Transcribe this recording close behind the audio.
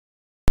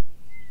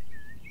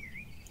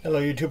Hello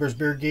YouTubers,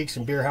 beer geeks,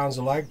 and beer hounds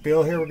alike.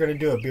 Bill here. We're going to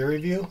do a beer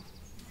review.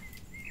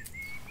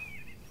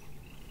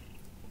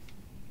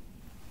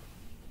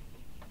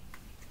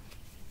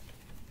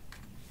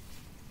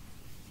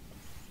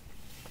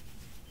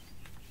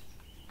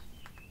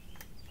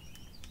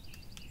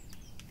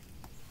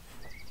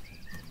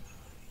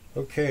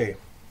 Okay,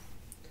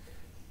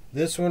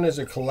 this one is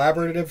a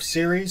collaborative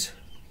series,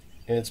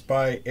 and it's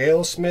by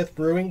AleSmith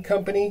Brewing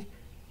Company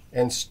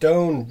and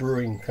Stone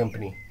Brewing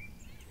Company,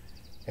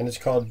 and it's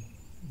called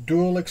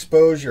Dual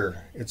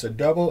Exposure. It's a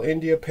double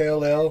India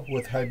Pale Ale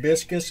with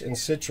hibiscus and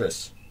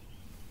citrus.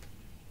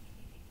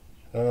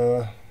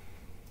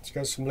 It's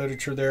got some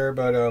literature there,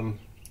 but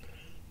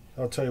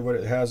I'll tell you what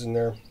it has in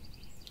there.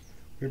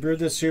 We brewed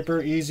this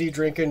super easy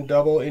drinking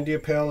double India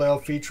Pale Ale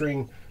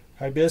featuring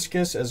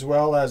hibiscus as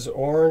well as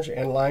orange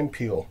and lime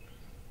peel.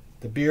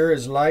 The beer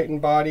is light in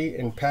body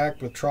and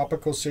packed with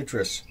tropical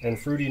citrus and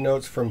fruity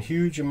notes from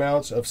huge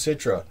amounts of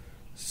Citra,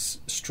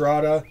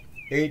 Strata,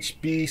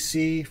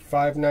 HBC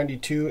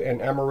 592,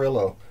 and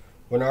Amarillo.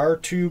 When our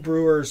two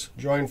brewers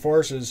join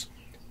forces,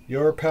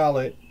 your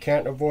palate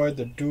can't avoid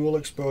the dual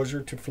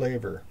exposure to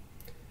flavor.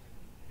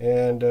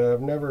 And I've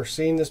never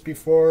seen this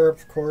before.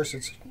 Of course,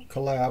 it's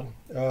collab.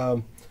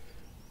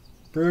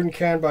 Brewed and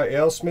canned by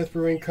AleSmith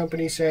Brewing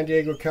Company, San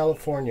Diego,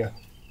 California.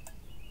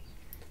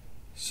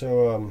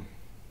 So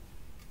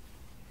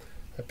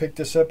I picked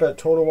this up at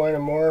Total Wine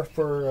and More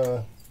for I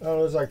don't know,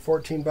 it was like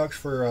 14 bucks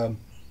for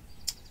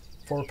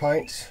 4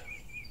 pints.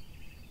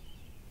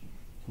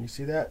 Can you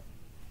see that?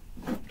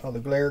 All the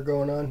glare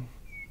going on.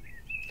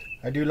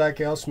 I do like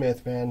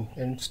AleSmith, man,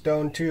 and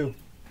Stone too.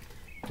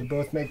 They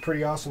both make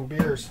pretty awesome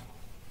beers.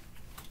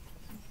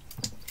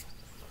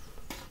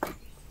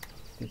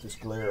 Get this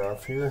glare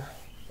off here.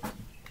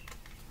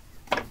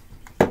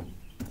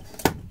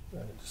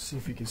 Let's see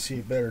if you can see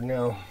it better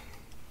now.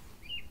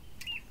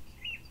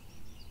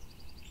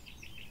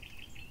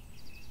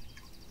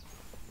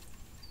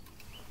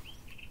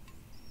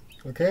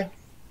 Okay.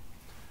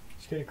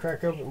 Let's get it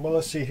cracked open. Well,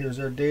 let's see here. Is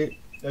there a date?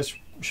 This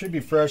should be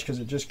fresh because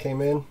it just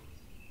came in.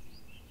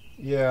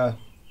 Yeah.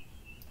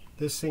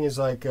 This thing is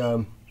like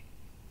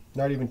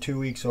not even 2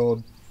 weeks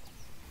old.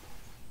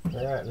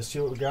 Alright, let's see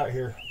what we got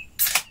here.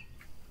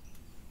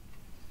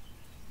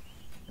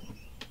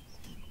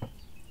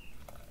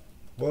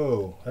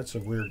 Whoa, that's a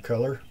weird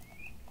color.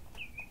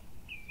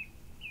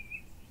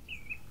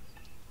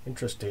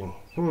 Interesting.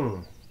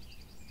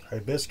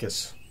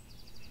 Hibiscus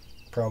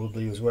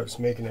probably is what's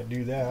making it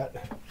do that.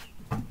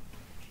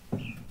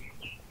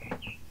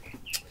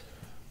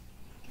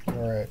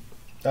 Alright,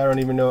 I don't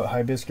even know what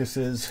hibiscus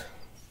is.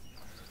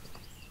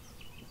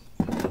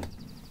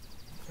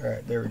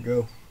 Alright, there we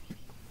go.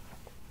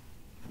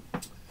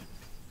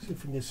 See if we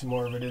can get some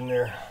more of it in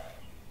there.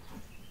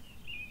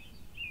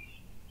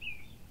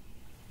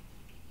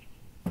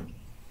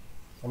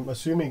 I'm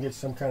assuming it's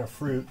some kind of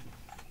fruit.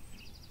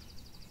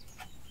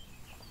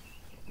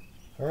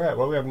 Alright,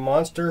 well, we have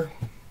monster,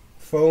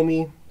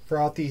 foamy,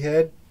 frothy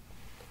head,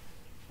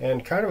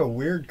 and kind of a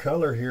weird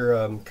color here,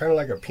 kind of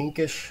like a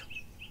pinkish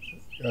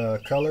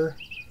color,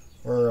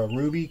 or a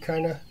ruby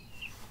kind of.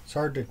 It's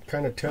hard to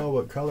kind of tell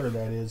what color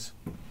that is.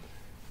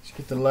 Let's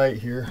get the light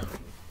here.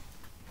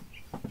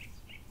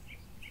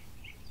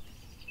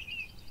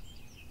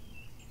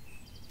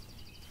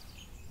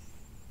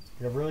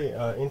 A really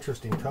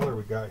interesting color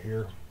we got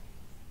here.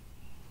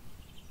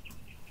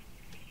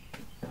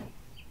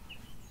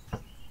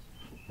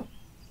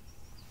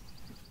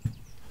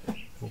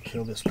 We'll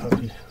kill this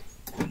puppy.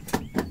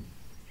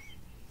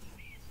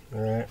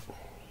 Alright.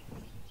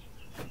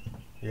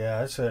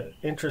 Yeah, it's an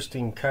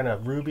interesting kind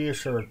of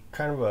rubyish, or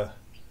kind of a,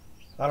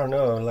 I don't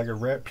know, like a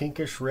red,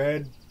 pinkish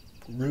red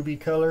ruby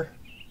color.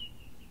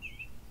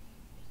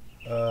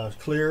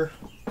 Clear.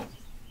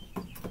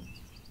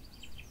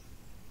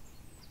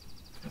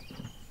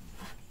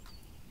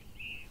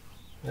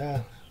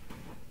 Yeah,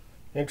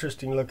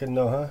 interesting looking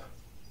though, huh?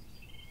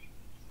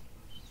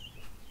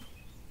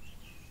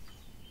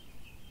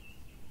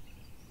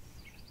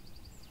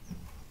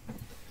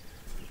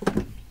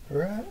 All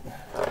right.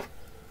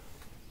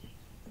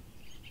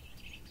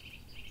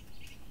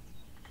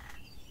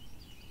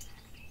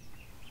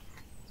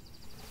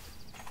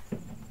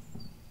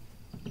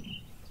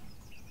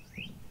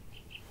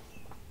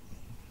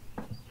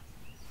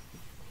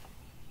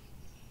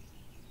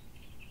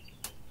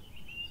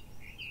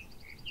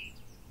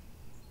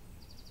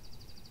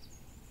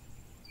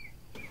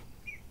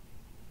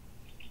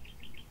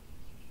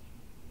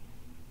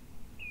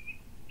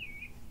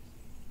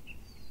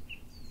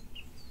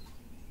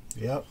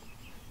 Yep,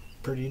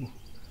 pretty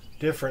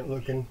different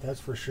looking, that's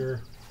for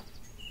sure.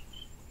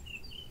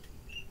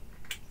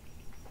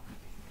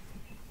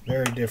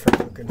 Very different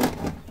looking.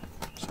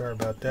 Sorry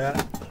about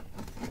that.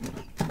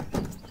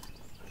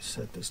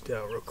 Set this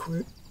down real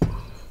quick.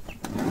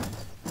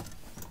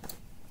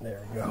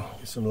 There we go.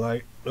 Get some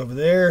light over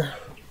there.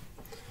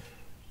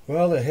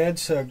 Well, the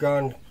head's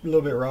gone a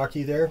little bit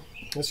rocky there.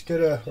 Let's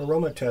get a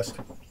aroma test.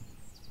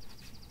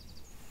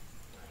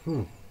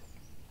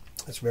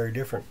 That's very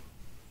different.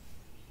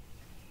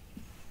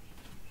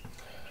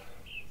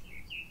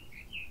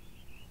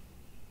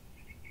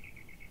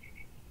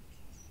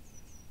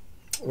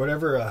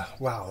 whatever,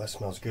 wow, that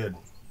smells good.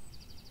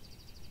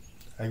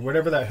 Like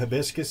whatever that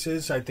hibiscus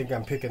is, I think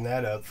I'm picking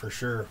that up for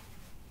sure.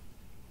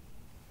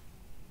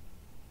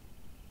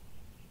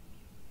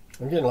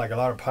 I'm getting like a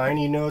lot of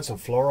piney notes and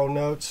floral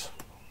notes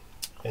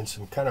and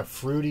some kind of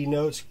fruity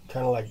notes,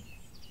 kind of like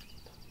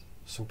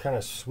some kind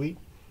of sweet,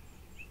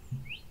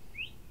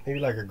 maybe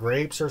like a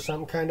grapes or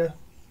something kind of.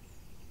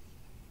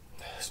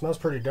 Smells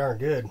pretty darn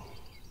good.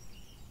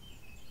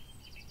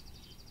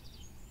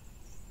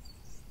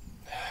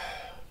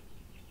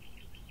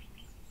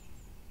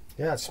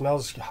 Yeah, it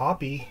smells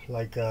hoppy,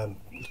 like kind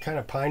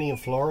of piney and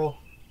floral,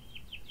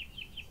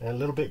 and a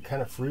little bit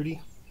kind of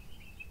fruity.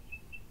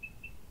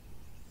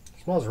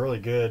 It smells really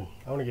good.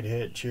 I want to get a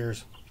hit.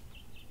 Cheers.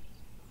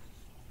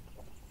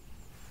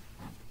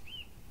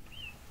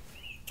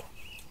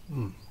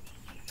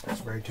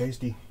 That's very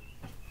tasty.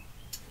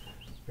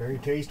 Very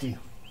tasty.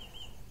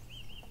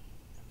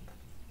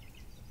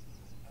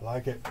 I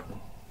like it.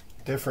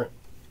 Different.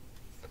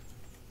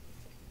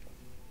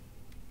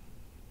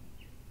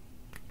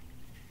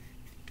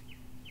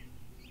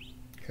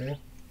 Okay.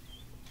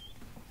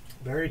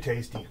 Very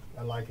tasty.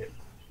 I like it.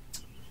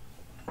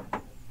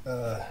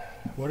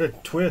 What a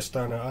twist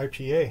on an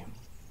IPA.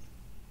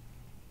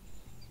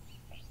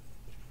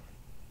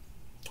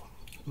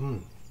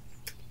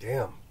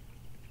 Damn.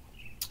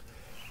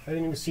 I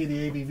didn't even see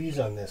the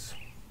ABVs on this.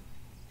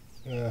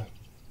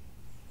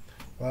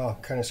 Wow,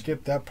 kind of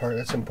skipped that part.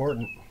 That's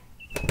important.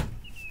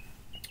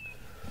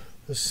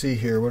 Let's see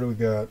here. What do we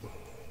got?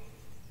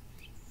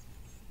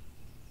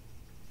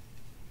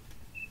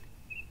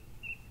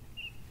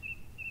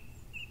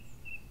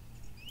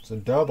 It's a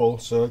double,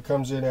 so it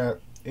comes in at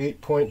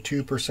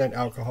 8.2%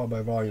 alcohol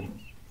by volume.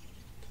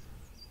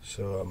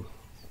 So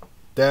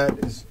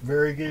that is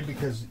very good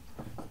because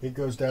it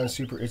goes down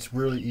super. It's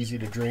really easy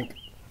to drink.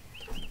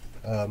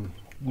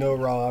 No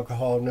raw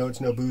alcohol notes,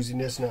 no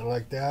booziness, nothing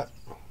like that.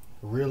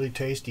 Really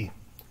tasty.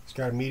 It's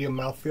got a medium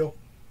mouthfeel.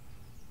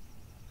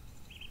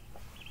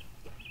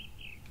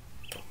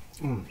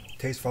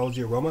 Taste follows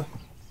the aroma.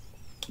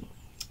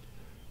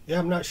 Yeah,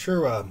 I'm not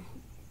sure.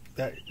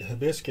 That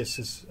hibiscus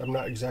is, I'm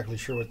not exactly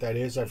sure what that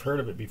is. I've heard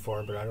of it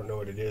before, but I don't know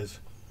what it is.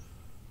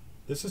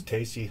 This is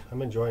tasty.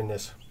 I'm enjoying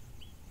this.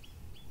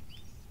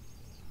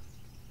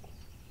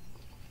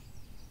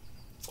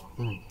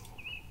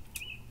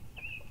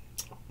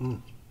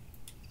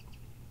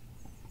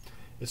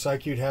 It's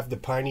like you'd have the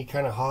piney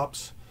kind of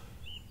hops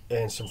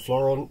and some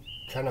floral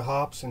kind of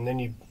hops, and then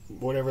you,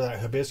 whatever that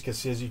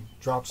hibiscus is, you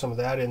drop some of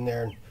that in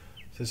there, and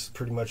this is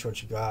pretty much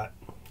what you got.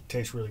 It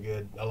tastes really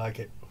good. I like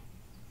it.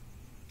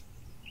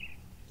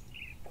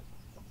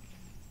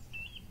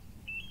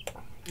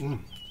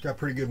 Got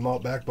pretty good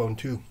malt backbone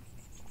too.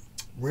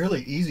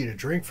 Really easy to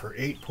drink for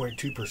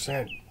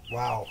 8.2%.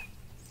 Wow.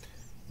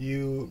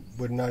 You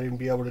would not even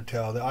be able to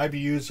tell. The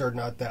IBUs are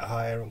not that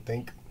high, I don't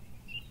think.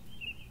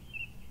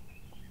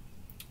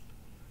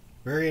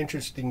 Very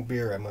interesting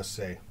beer, I must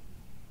say.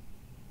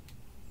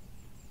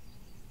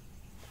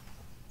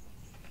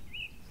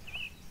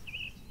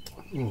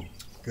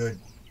 Good.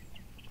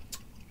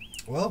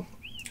 Well,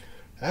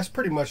 that's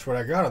pretty much what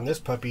I got on this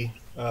puppy.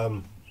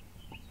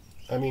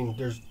 I mean,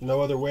 there's no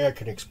other way I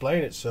can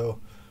explain it, so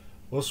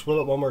we'll swill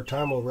it one more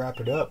time, we'll wrap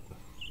it up.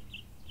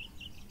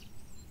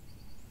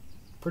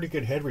 Pretty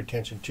good head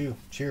retention too.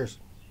 Cheers.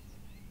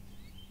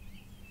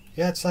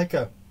 Yeah, it's like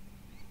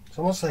it's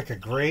almost like a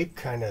grape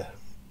kind of,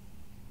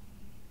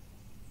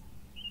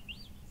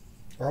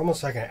 or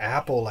almost like an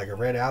apple, like a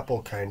red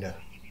apple kind of.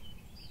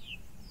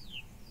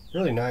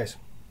 Really nice.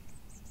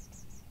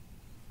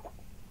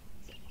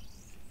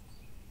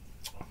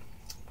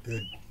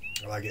 Good.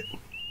 I like it.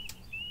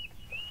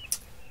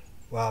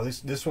 Wow,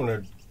 this one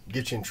would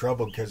get you in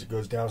trouble because it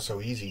goes down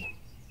so easy.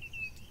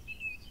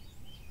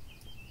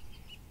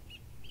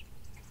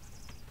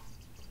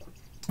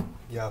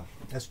 Yeah,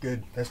 that's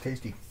good. That's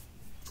tasty.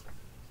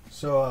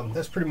 So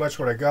that's pretty much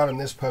what I got on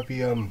this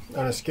puppy. On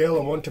a scale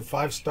of 1 to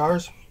 5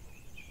 stars,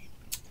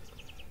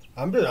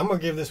 I'm gonna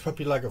give this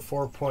puppy like a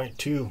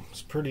 4.2.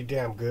 It's pretty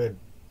damn good.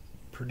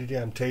 Pretty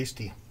damn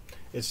tasty.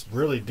 It's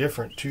really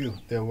different too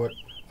than what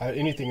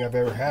anything I've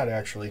ever had,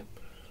 actually.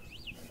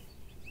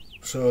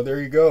 So there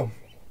you go.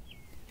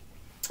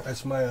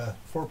 That's my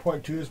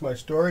 4.2 is my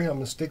story. I'm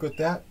gonna stick with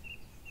that.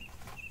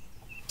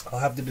 I'll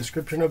have the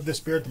description of this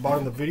beer at the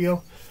bottom of the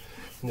video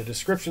in the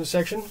description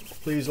section.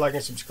 Please like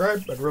and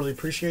subscribe. I'd really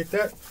appreciate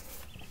that.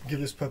 Give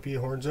this puppy a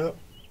horns up.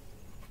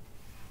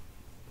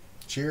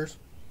 Cheers.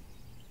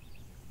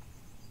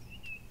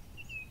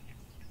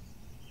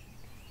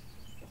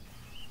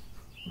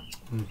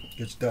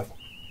 Good stuff.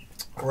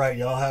 All right,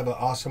 y'all have an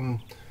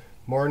awesome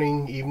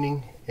morning,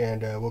 evening,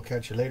 and we'll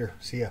catch you later.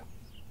 See ya.